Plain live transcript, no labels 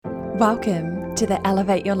Welcome to the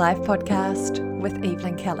Elevate Your Life podcast with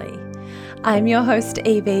Evelyn Kelly. I'm your host,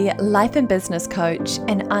 Evie, life and business coach,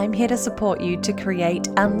 and I'm here to support you to create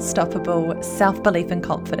unstoppable self-belief and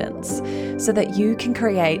confidence so that you can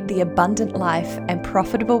create the abundant life and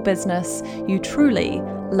profitable business you truly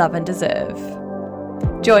love and deserve.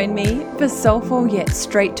 Join me for soulful yet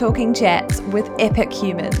straight-talking chats with epic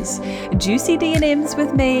humans, juicy D&Ms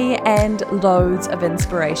with me, and loads of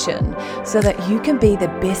inspiration so that you can be the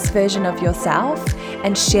best version of yourself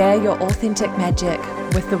and share your authentic magic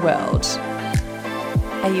with the world.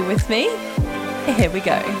 Are you with me? Here we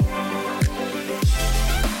go.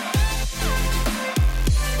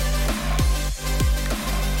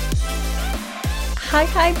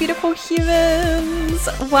 Hi, beautiful humans.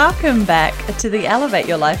 Welcome back to the Elevate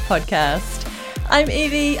Your Life podcast. I'm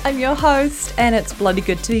Evie, I'm your host, and it's bloody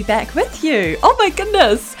good to be back with you. Oh my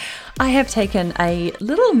goodness. I have taken a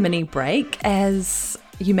little mini break, as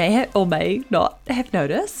you may or may not have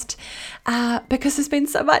noticed, because there's been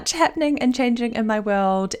so much happening and changing in my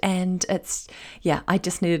world, and I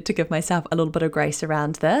just needed to give myself a little bit of grace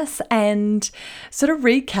around this and sort of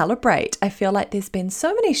recalibrate. I feel like there's been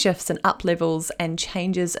so many shifts and up levels and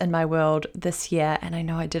changes in my world this year, and I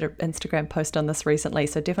know I did an Instagram post on this recently,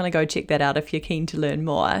 so definitely go check that out if you're keen to learn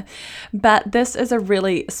more. But this is a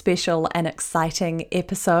really special and exciting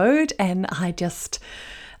episode, and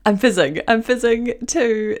I'm fizzing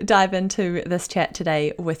to dive into this chat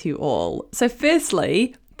today with you all. So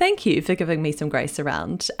firstly, thank you for giving me some grace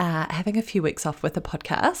around having a few weeks off with the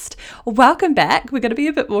podcast. Welcome back. We're going to be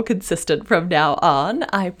a bit more consistent from now on,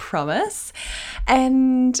 I promise.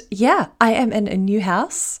 And yeah, I am in a new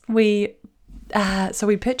house. So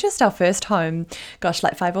we purchased our first home,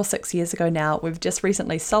 like 5 or 6 years ago now. We've just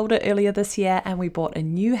recently sold it earlier this year, and we bought a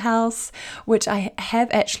new house, which I have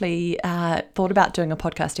actually thought about doing a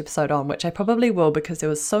podcast episode on, which I probably will, because there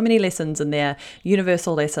was so many lessons in there,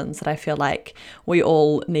 universal lessons that I feel like we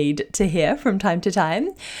all need to hear from time to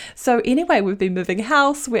time. So anyway, we've been moving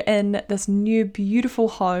house. We're in this new beautiful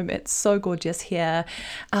home. It's so gorgeous here.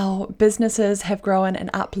 Our businesses have grown and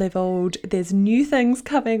up-leveled. There's new things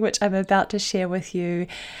coming, which I'm about to share with you,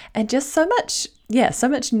 and just so much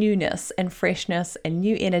newness and freshness and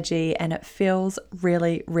new energy, and it feels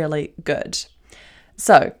really, really good.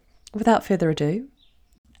 So without further ado,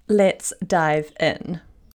 let's dive in.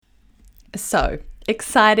 So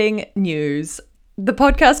exciting news. The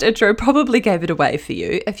podcast intro probably gave it away for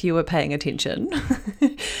you if you were paying attention,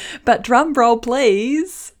 but drum roll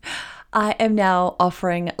please. I am now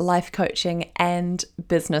offering life coaching and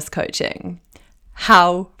business coaching.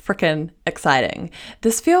 How freaking exciting.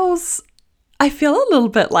 I feel a little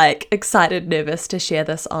bit excited, nervous to share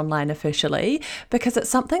this online officially, because it's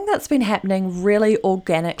something that's been happening really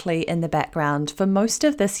organically in the background for most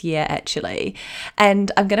of this year actually.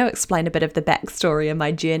 And I'm going to explain a bit of the backstory and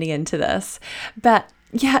my journey into this. But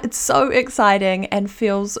yeah, it's so exciting and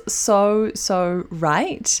feels so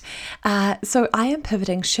right. So I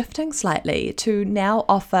am shifting slightly to now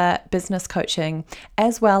offer business coaching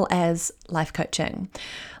as well as life coaching.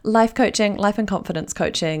 Life coaching, life and confidence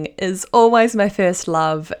coaching is always my first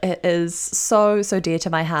love. It is so dear to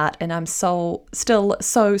my heart, and I'm still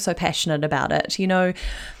so passionate about it. You know,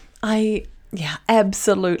 I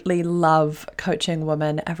absolutely love coaching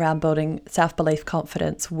women around building self-belief,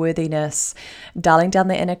 confidence, worthiness, dialing down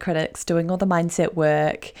the inner critics, doing all the mindset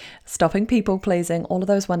work, stopping people pleasing, all of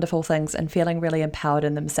those wonderful things, and feeling really empowered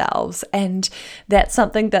in themselves. And that's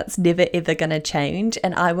something that's never ever going to change,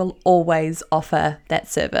 and I will always offer that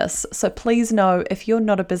service. So please know, if you're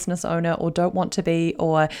not a business owner or don't want to be,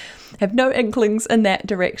 or have no inklings in that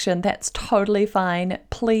direction, that's totally fine.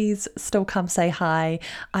 Please still come say hi.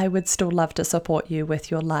 I would still love to support you with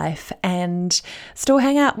your life and still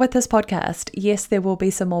hang out with this podcast. Yes, there will be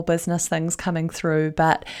some more business things coming through,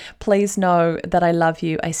 but please know that I love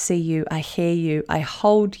you, I see you, I hear you, I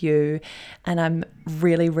hold you, and I'm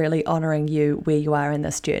really honoring you where you are in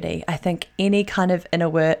this journey. I think any kind of inner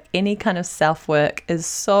work, any kind of self-work is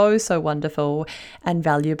so wonderful and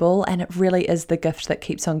valuable, and it really is the gift that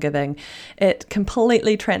keeps on giving. It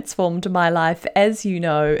completely transformed my life, as you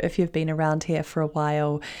know, if you've been around here for a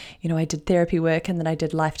while. You know, I did therapy work, and then I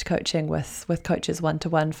did life coaching with coaches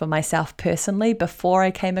one-to-one for myself personally before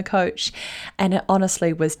I became a coach, and it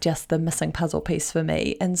honestly was just the missing puzzle piece for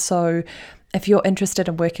me. And so if you're interested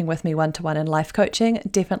in working with me one-to-one in life coaching,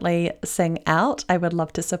 definitely sing out. I would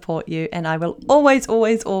love to support you, and I will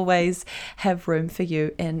always have room for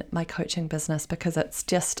you in my coaching business, because it's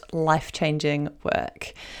just life-changing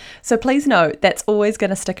work. So please know that's always going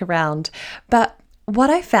to stick around. But what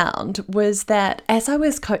I found was that as I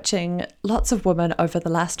was coaching lots of women over the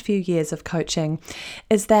last few years of coaching,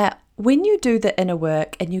 is that when you do the inner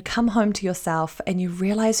work and you come home to yourself and you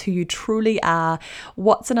realize who you truly are,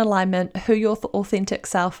 what's in alignment, who your authentic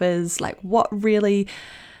self is, like what really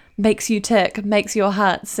makes you tick, makes your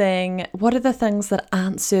heart sing, what are the things that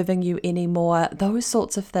aren't serving you anymore, those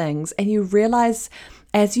sorts of things. And you realize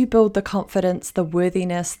as you build the confidence, the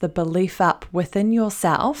worthiness, the belief up within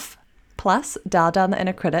yourself, plus dial down the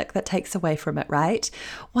inner critic that takes away from it, right?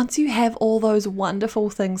 Once you have all those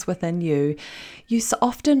wonderful things within you, you so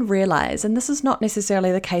often realize, and this is not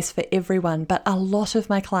necessarily the case for everyone, but a lot of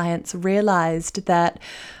my clients realized that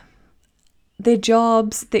their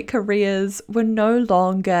jobs, their careers were no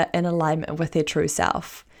longer in alignment with their true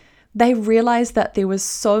self. They realized that there was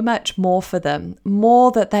so much more for them, more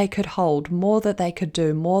that they could hold, more that they could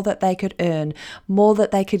do, more that they could earn, more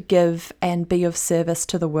that they could give and be of service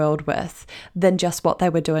to the world with than just what they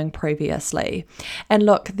were doing previously. And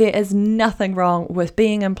look, there is nothing wrong with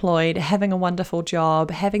being employed, having a wonderful job,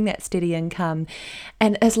 having that steady income,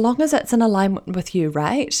 and as long as it's in alignment with you,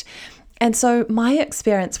 right? And so my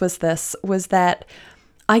experience was that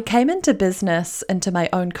I came into business, into my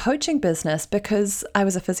own coaching business, because I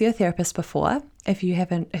was a physiotherapist before, if you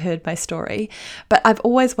haven't heard my story, but I've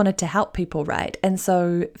always wanted to help people, right? And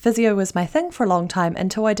so physio was my thing for a long time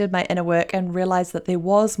until I did my inner work and realized that there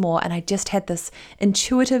was more. And I just had this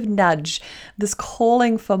intuitive nudge, this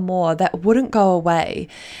calling for more that wouldn't go away.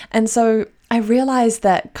 And so I realized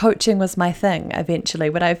that coaching was my thing eventually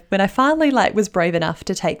when I finally was brave enough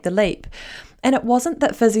to take the leap. And it wasn't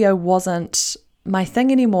that physio wasn't my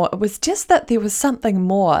thing anymore. It was just that there was something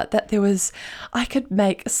more, I could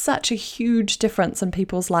make such a huge difference in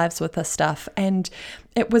people's lives with this stuff. And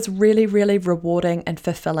it was really, really rewarding and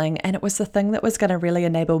fulfilling. And it was the thing that was going to really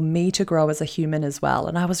enable me to grow as a human as well.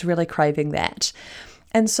 And I was really craving that.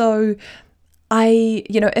 And so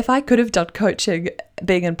if I could have done coaching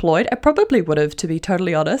being employed, I probably would have, to be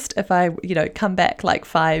totally honest. If I, come back like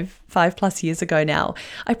five plus years ago now,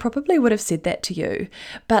 I probably would have said that to you.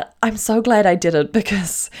 But I'm so glad I didn't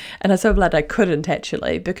and I'm so glad I couldn't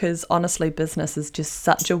actually, because honestly, business is just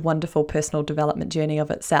such a wonderful personal development journey of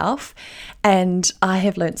itself. And I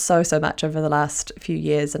have learned so much over the last few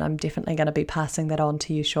years, and I'm definitely going to be passing that on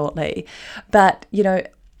to you shortly. But,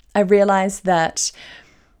 I realized that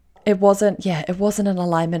it wasn't in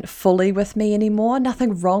alignment fully with me anymore.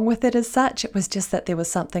 Nothing wrong with it as such. It was just that there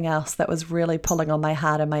was something else that was really pulling on my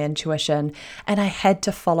heart and my intuition, and I had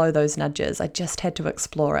to follow those nudges. I just had to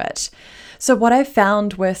explore it. So what I've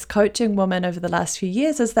found with coaching women over the last few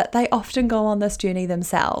years is that they often go on this journey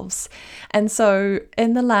themselves. And so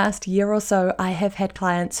in the last year or so, I have had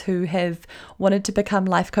clients who have wanted to become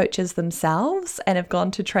life coaches themselves and have gone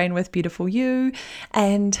to train with Beautiful You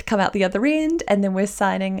and come out the other end. And then we're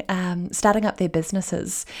starting up their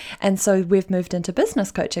businesses. And so we've moved into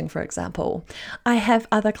business coaching, for example. I have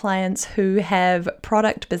other clients who have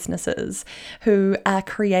product businesses, who are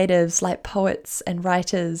creatives like poets and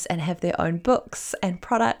writers and have their own books and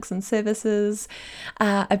products and services,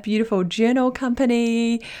 a beautiful journal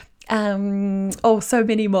company, so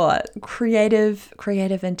many more creative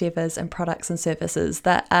endeavors and products and services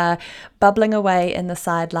that are bubbling away in the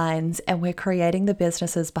sidelines, and we're creating the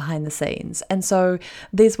businesses behind the scenes. And so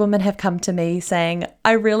these women have come to me saying,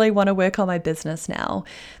 I really want to work on my business now.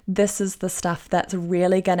 This is the stuff that's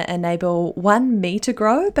really going to enable me to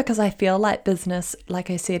grow, because I feel like business,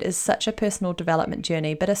 like I said, is such a personal development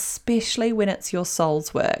journey, but especially when it's your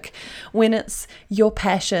soul's work, when it's your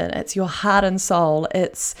passion, it's your heart and soul,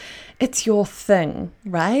 it's your thing,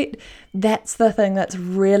 right? That's the thing that's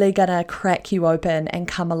really going to crack you open and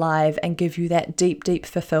come alive and give you that deep, deep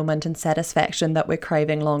fulfillment and satisfaction that we're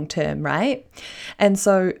craving long term, right? And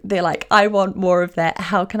so they're like, I want more of that.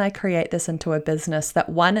 How can I create this into a business that,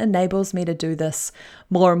 one, enables me to do this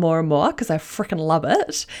more and more and more, because I freaking love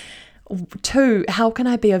it. Two, how can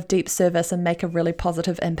I be of deep service and make a really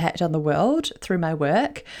positive impact on the world through my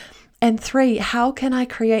work? And three, how can I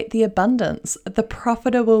create the abundance, the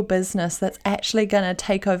profitable business that's actually going to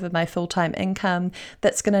take over my full-time income,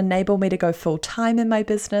 that's going to enable me to go full-time in my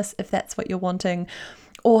business, if that's what you're wanting,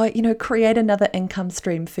 or, create another income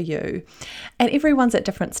stream for you. And everyone's at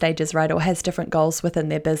different stages, right? Or has different goals within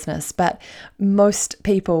their business. But most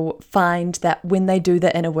people find that when they do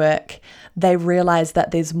the inner work, they realize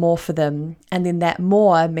that there's more for them. And then that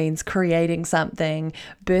more means creating something,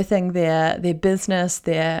 birthing their business,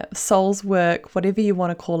 their soul's work, whatever you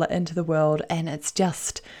want to call it, into the world. And it's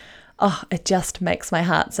just, it just makes my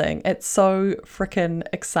heart sing. It's so freaking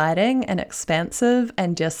exciting and expansive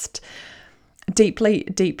and just deeply,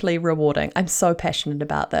 deeply rewarding. I'm so passionate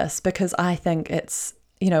about this because I think it's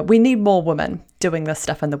we need more women doing this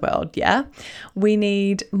stuff in the world, yeah? We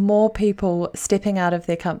need more people stepping out of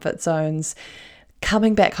their comfort zones,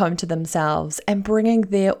 coming back home to themselves and bringing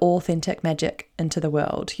their authentic magic into the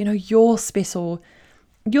world. Your special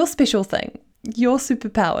thing, your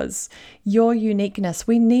superpowers, your uniqueness.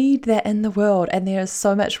 We need that in the world, and there is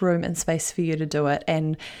so much room and space for you to do it,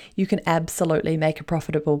 and you can absolutely make a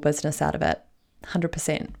profitable business out of it,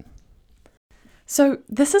 100%. So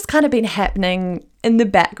this has kind of been happening in the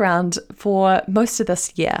background for most of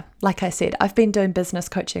this year. Like I said, I've been doing business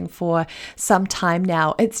coaching for some time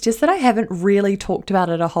now. It's just that I haven't really talked about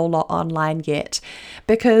it a whole lot online yet,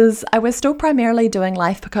 because I was still primarily doing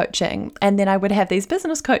life coaching, and then I would have these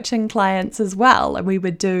business coaching clients as well, and we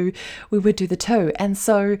would do the two. And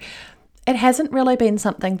so it hasn't really been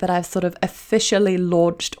something that I've sort of officially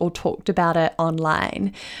launched or talked about it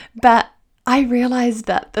online. But I realized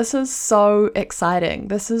that this is so exciting.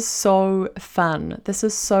 This is so fun. This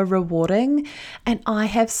is so rewarding. And I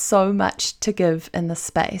have so much to give in this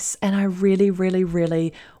space. And I really, really,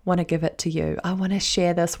 really want to give it to you. I want to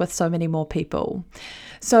share this with so many more people.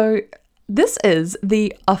 So this is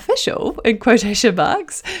the official, in quotation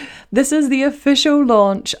marks, this is the official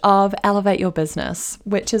launch of Elevate Your Business,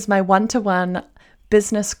 which is my one-to-one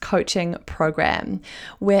business coaching program,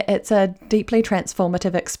 where it's a deeply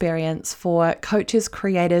transformative experience for coaches,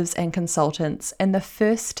 creatives, and consultants in the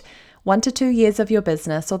first 1 to 2 years of your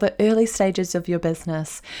business, or the early stages of your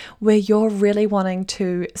business, where you're really wanting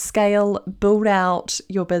to scale, build out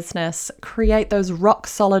your business, create those rock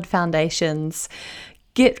solid foundations,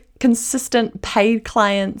 get consistent paid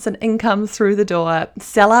clients and income through the door,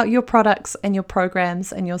 sell out your products and your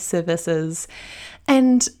programs and your services,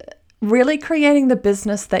 and really creating the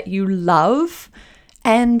business that you love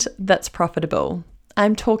and that's profitable.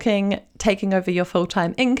 I'm talking taking over your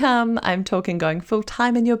full-time income. I'm talking going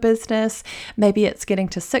full-time in your business. Maybe it's getting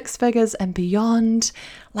to 6 figures and beyond.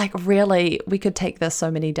 Like, really, we could take this so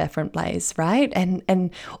many different ways, right? And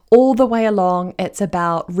all the way along, it's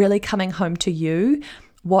about really coming home to you.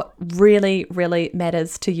 What really, really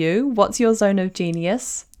matters to you? What's your zone of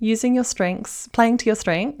genius? Using your strengths, playing to your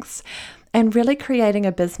strengths, and really creating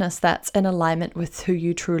a business that's in alignment with who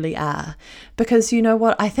you truly are. Because you know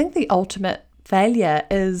what? I think the ultimate failure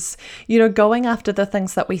is, going after the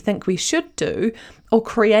things that we think we should do, or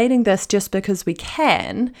creating this just because we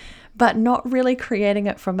can, but not really creating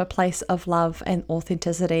it from a place of love and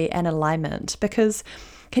authenticity and alignment. Because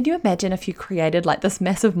can you imagine if you created like this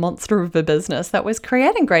massive monster of a business that was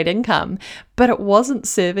creating great income, but it wasn't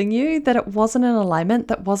serving you, that it wasn't in alignment,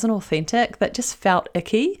 that wasn't authentic, that just felt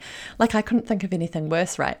icky? Like, I couldn't think of anything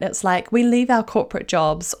worse, right? It's like we leave our corporate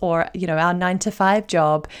jobs or, our 9-to-5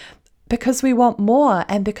 job because we want more,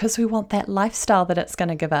 and because we want that lifestyle that it's going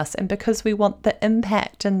to give us, and because we want the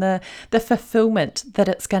impact and the fulfillment that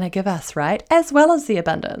it's going to give us, right? As well as the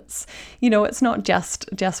abundance. It's not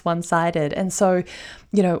just one-sided. And so,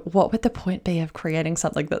 what would the point be of creating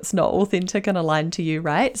something that's not authentic and aligned to you,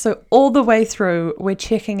 right? So all the way through, we're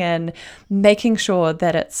checking in, making sure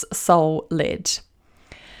that it's soul-led.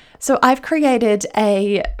 So I've created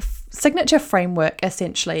a signature framework,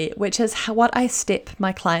 essentially, which is what I step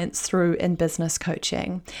my clients through in business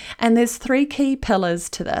coaching. And there's 3 key pillars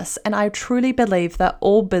to this. And I truly believe that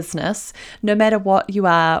all business, no matter what you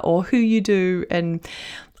are or who you do and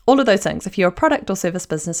all of those things, if you're a product or service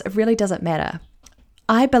business, it really doesn't matter.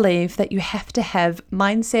 I believe that you have to have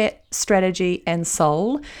mindset, strategy, and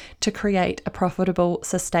soul to create a profitable,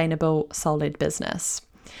 sustainable, soul-led business.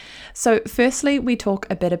 So firstly, we talk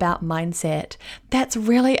a bit about mindset. That's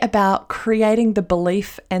really about creating the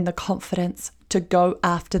belief and the confidence to go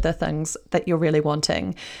after the things that you're really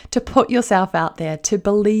wanting, to put yourself out there, to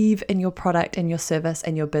believe in your product and your service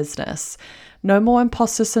and your business. No more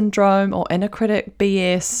imposter syndrome or inner critic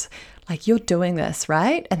BS. Like, you're doing this,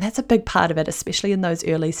 right? And that's a big part of it, especially in those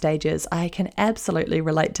early stages. I can absolutely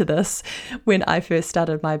relate to this when I first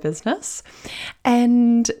started my business.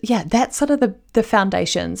 And yeah, that's sort of the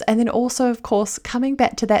foundations. And then also, of course, coming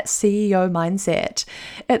back to that CEO mindset.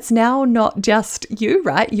 It's now not just you,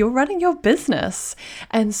 right? You're running your business.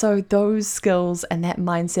 And so those skills and that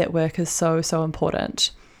mindset work is so, so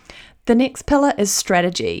important. The next pillar is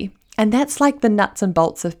strategy. And that's like the nuts and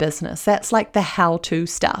bolts of business. That's like the how-to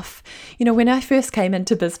stuff. When I first came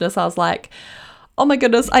into business, I was like, oh my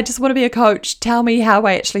goodness, I just want to be a coach. Tell me how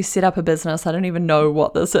I actually set up a business. I don't even know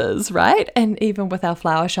what this is, right? And even with our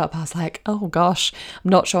flower shop, I was like, oh gosh, I'm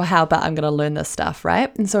not sure how, but I'm going to learn this stuff,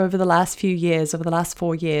 right? And so over the last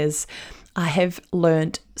 4 years, I have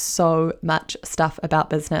learned so much stuff about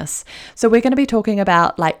business. So we're going to be talking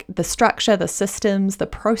about like the structure, the systems, the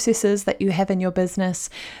processes that you have in your business,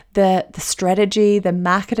 the strategy, the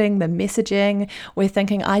marketing, the messaging. We're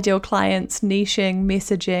thinking ideal clients, niching,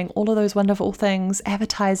 messaging, all of those wonderful things,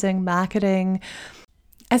 advertising, marketing,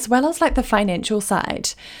 as well as like the financial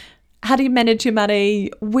side. How do you manage your money?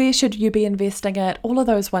 Where should you be investing it? All of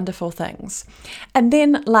those wonderful things. And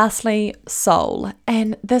then lastly, soul.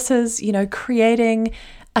 And this is, creating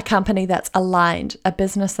a company that's aligned, a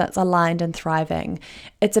business that's aligned and thriving.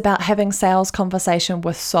 It's about having sales conversation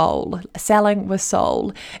with soul, selling with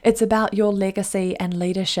soul. It's about your legacy and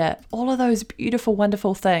leadership. All of those beautiful,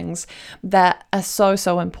 wonderful things that are so,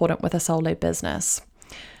 so important with a soul-led business.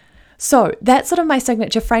 So that's sort of my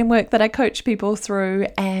signature framework that I coach people through,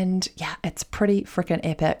 and yeah, it's pretty freaking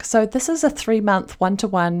epic. So this is a 3-month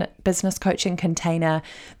one-to-one business coaching container.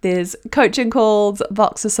 There's coaching calls,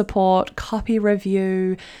 Voxer support, copy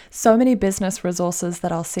review, so many business resources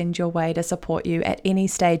that I'll send your way to support you at any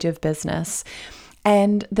stage of business.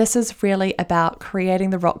 And this is really about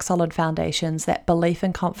creating the rock solid foundations, that belief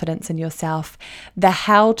and confidence in yourself, the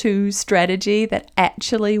how-to strategy that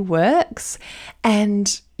actually works,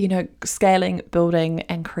 and, scaling, building,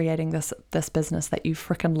 and creating this business that you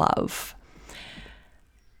freaking love.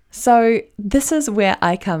 So this is where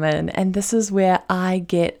I come in, and this is where I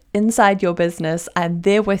get inside your business. I'm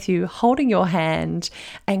there with you, holding your hand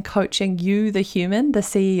and coaching you, the human, the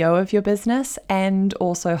CEO of your business, and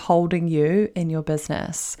also holding you in your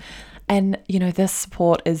business. And, this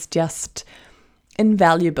support is just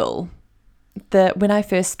invaluable. When I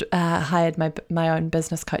first hired my own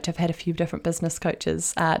business coach, I've had a few different business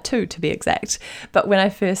coaches, 2 to be exact. But when I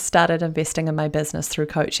first started investing in my business through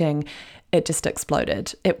coaching, it just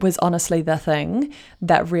exploded. It was honestly the thing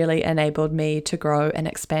that really enabled me to grow and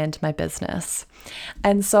expand my business.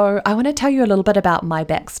 And so I want to tell you a little bit about my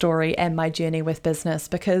backstory and my journey with business,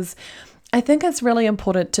 because I think it's really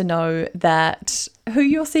important to know that who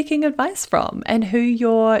you're seeking advice from and who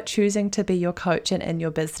you're choosing to be your coach in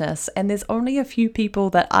your business. And there's only a few people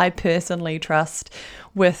that I personally trust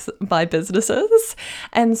with my businesses.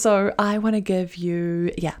 And so I want to give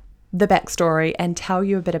you, the backstory and tell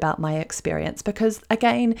you a bit about my experience, because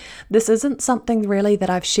again, this isn't something really that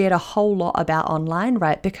I've shared a whole lot about online,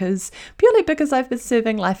 right? Purely because I've been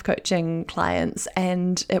serving life coaching clients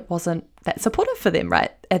and it wasn't that supportive for them,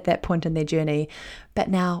 right, at that point in their journey, but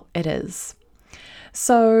now it is.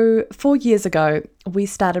 So 4 years ago, we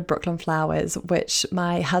started Brooklyn Flowers, which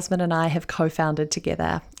my husband and I have co-founded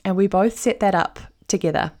together, and we both set that up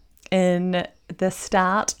together in the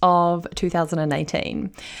start of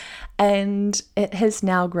 2018. And it has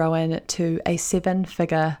now grown to a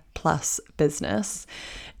 7-figure plus business.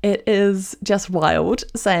 It is just wild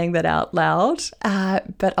saying that out loud,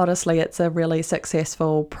 but honestly, it's a really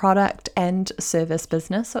successful product and service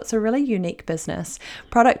business. So it's a really unique business.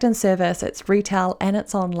 Product and service, it's retail and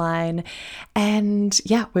it's online. And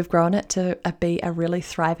yeah, we've grown it to be a really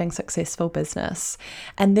thriving, successful business.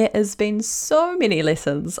 And there has been so many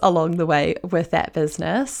lessons along the way with that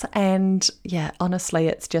business. And yeah, honestly,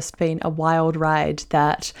 it's just been a wild ride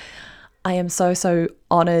that I am so, so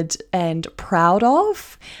honored and proud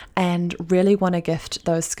of, and really want to gift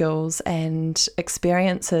those skills and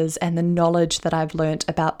experiences and the knowledge that I've learned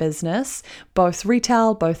about business, both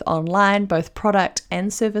retail, both online, both product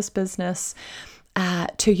and service business,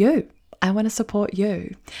 to you. I want to support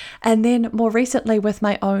you. And then more recently with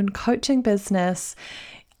my own coaching business,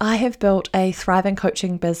 I have built a thriving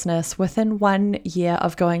coaching business. Within 1 year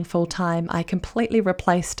of going full time, I completely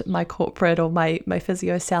replaced my corporate or my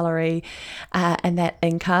physio salary and that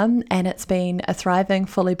income. And it's been a thriving,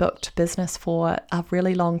 fully booked business for a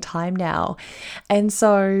really long time now. And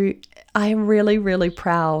so I'm really, really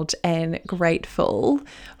proud and grateful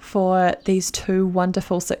for these 2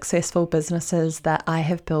 wonderful, successful businesses that I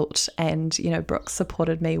have built. And, Brooke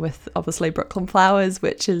supported me with obviously Brooklyn Flowers,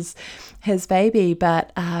 which is his baby.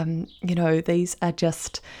 But, these are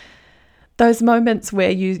just those moments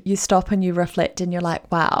where you stop and you reflect and you're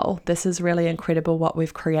like, wow, this is really incredible what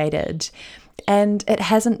we've created. And it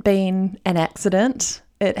hasn't been an accident.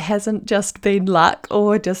 It hasn't just been luck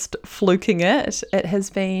or just fluking it. It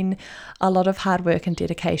has been a lot of hard work and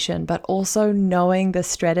dedication, but also knowing the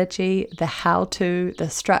strategy, the how-to,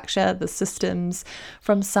 the structure, the systems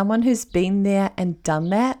from someone who's been there and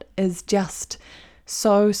done that is just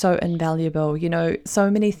so, so invaluable.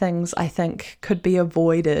 So many things I think could be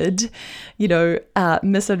avoided,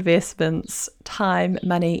 misinvestments, time,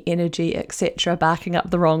 money, energy, etc., barking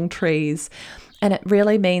up the wrong trees. And it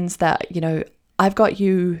really means that, I've got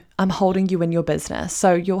you, I'm holding you in your business.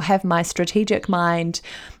 So you'll have my strategic mind,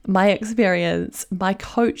 my experience, my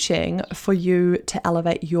coaching for you to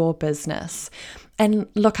elevate your business. And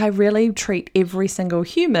look, I really treat every single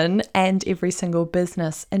human and every single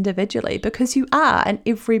business individually, because you are, and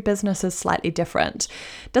every business is slightly different.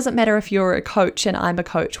 Doesn't matter if you're a coach and I'm a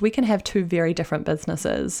coach, we can have two very different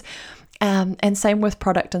businesses. And same with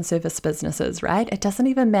product and service businesses, right? It doesn't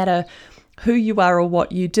even matter who you are or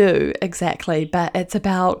what you do exactly, but it's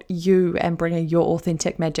about you and bringing your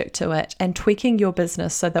authentic magic to it and tweaking your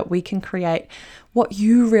business so that we can create what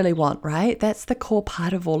you really want, right? That's the core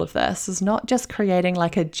part of all of this, is not just creating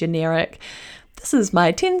like a generic, this is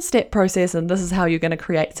my 10-step process and this is how you're going to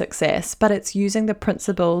create success, but it's using the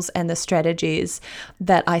principles and the strategies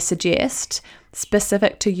that I suggest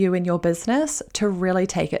specific to you and your business to really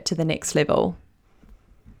take it to the next level.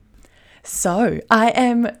 So I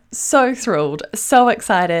am so thrilled, so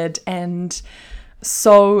excited, and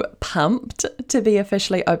so pumped to be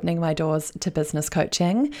officially opening my doors to business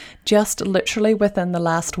coaching. Just literally within the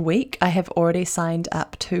last week, I have already signed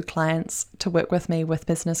up 2 clients to work with me with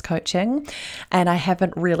business coaching, and I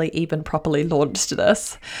haven't really even properly launched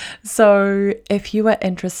this. So if you are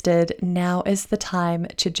interested, now is the time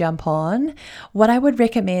to jump on. What I would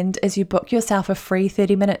recommend is you book yourself a free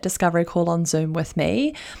 30-minute discovery call on Zoom with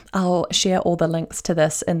me. I'll share all the links to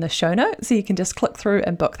this in the show notes, so you can just click through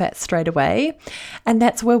and book that straight away. And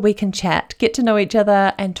that's where we can chat, get to know each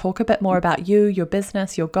other, and talk a bit more about you, your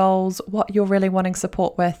business, your goals, what you're really wanting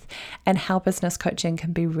support with, and how business coaching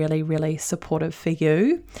can be really, really supportive for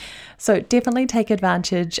you. So definitely take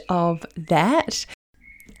advantage of that.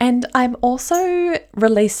 And I'm also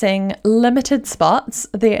releasing limited spots.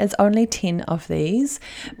 There is only 10 of these,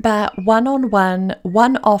 but one-on-one,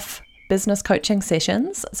 one-off business coaching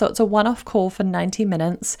sessions. So it's a one-off call for 90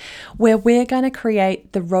 minutes where we're going to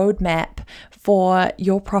create the roadmap for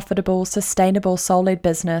your profitable, sustainable soul-led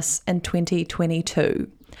business in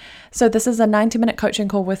 2022. So this is a 90-minute coaching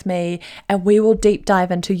call with me, and we will deep dive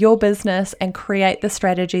into your business and create the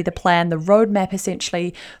strategy, the plan, the roadmap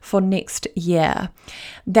essentially for next year.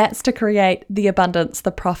 That's to create the abundance,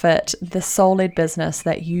 the profit, the soul-led business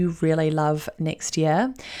that you really love next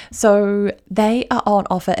year. So they are on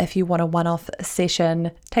offer if you want a one-off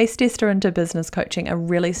session, taste tester into business coaching, and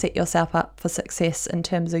really set yourself up for success in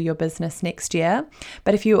terms of your business next year.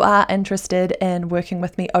 But if you are interested in working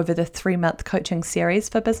with me over the 3-month coaching series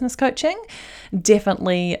for business coaching,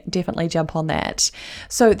 definitely jump on that.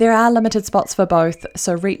 So there are limited spots for both.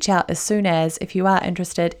 So reach out as soon as, if you are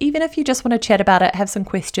interested, even if you just want to chat about it, have some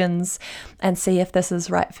questions and see if this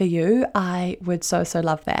is right for you. I would so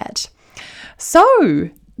love that.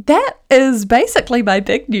 So that is basically my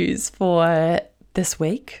big news for this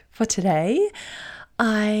week, for today.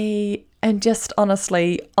 I am just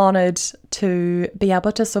honestly honored to be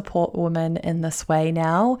able to support women in this way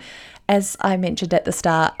now. As I mentioned at the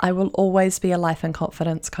start, I will always be a life and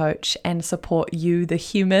confidence coach and support you, the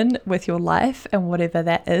human, with your life and whatever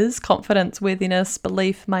that is: confidence, worthiness,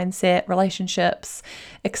 belief, mindset, relationships,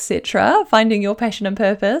 etc. Finding your passion and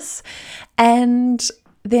purpose. And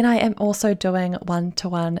then I am also doing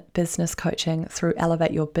one-to-one business coaching through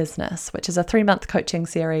Elevate Your Business, which is a 3-month coaching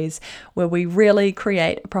series where we really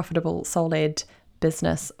create a profitable soul-led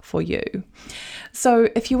business for you. So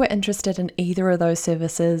if you were interested in either of those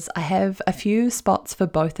services, I have a few spots for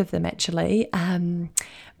both of them actually,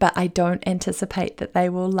 but I don't anticipate that they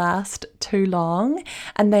will last too long.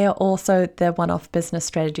 And they are also the one-off business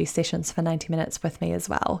strategy sessions for 90 minutes with me as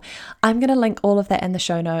well. I'm going to link all of that in the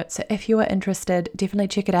show notes. So if you are interested, definitely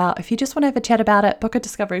check it out. If you just want to have a chat about it, book a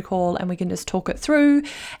discovery call and we can just talk it through.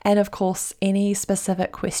 And of course, any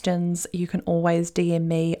specific questions, you can always DM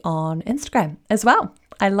me on Instagram as well.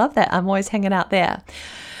 I love that. I'm always hanging out there.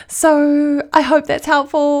 So I hope that's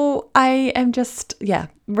helpful. I am just,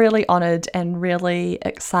 really honored and really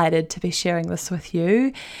excited to be sharing this with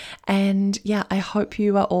you. And I hope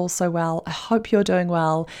you are all so well. I hope you're doing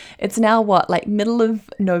well. It's now middle of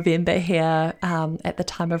November here at the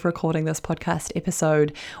time of recording this podcast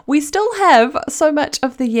episode. We still have so much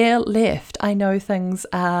of the year left. I know things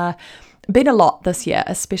are been a lot this year,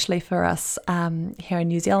 especially for us here in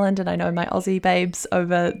New Zealand, and I know my Aussie babes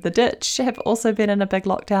over the ditch have also been in a big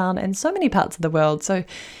lockdown in so many parts of the world. So,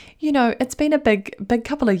 it's been a big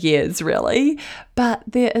couple of years really, but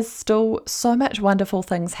there is still so much wonderful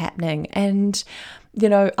things happening. And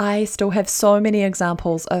I still have so many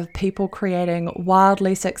examples of people creating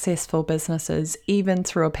wildly successful businesses even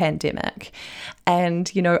through a pandemic.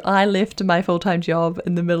 And, I left my full-time job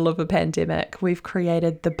in the middle of a pandemic. We've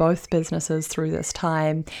created both businesses through this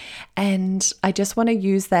time. And I just want to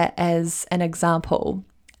use that as an example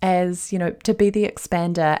as, to be the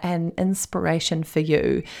expander and inspiration for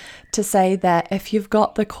you, to say that if you've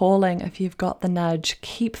got the calling, if you've got the nudge,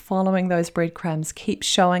 keep following those breadcrumbs, keep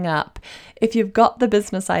showing up. If you've got the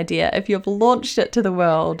business idea, if you've launched it to the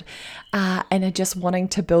world and are just wanting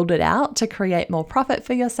to build it out to create more profit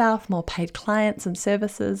for yourself, more paid clients and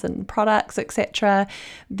services and products, etc.,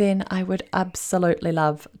 then I would absolutely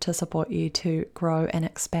love to support you to grow and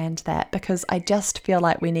expand that, because I just feel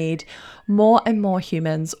like we need more and more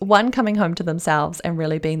humans, one, coming home to themselves and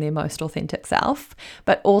really being their most authentic self,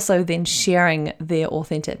 but also then sharing their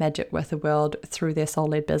authentic magic with the world through their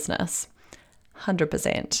soul-led business.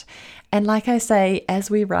 100%. And like I say, as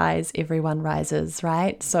we rise, everyone rises,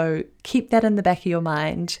 right? So keep that in the back of your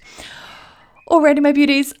mind. Alrighty, my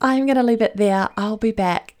beauties, I'm going to leave it there. I'll be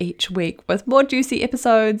back each week with more juicy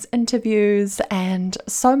episodes, interviews, and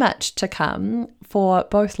so much to come for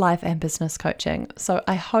both life and business coaching. So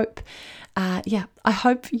I hope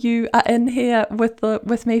you are in here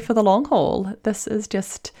with me for the long haul. This is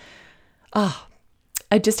just, I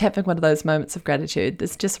just having one of those moments of gratitude.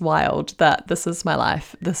 It's just wild that this is my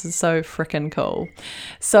life. This is so freaking cool.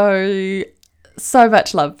 So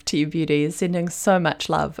much love to you, beauties. Sending so much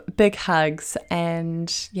love. Big hugs. And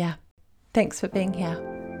thanks for being here.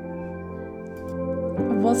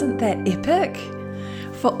 Wasn't that epic?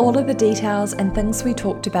 For all of the details and things we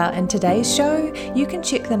talked about in today's show, you can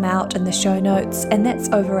check them out in the show notes, and that's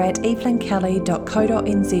over at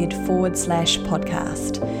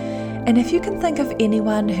evelynkelly.co.nz/podcast. And if you can think of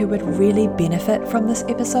anyone who would really benefit from this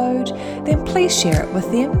episode, then please share it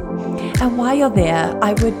with them. And while you're there,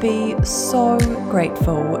 I would be so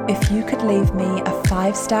grateful if you could leave me a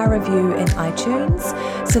 5-star review in iTunes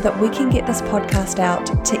so that we can get this podcast out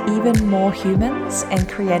to even more humans and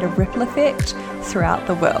create a ripple effect throughout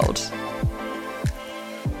the world.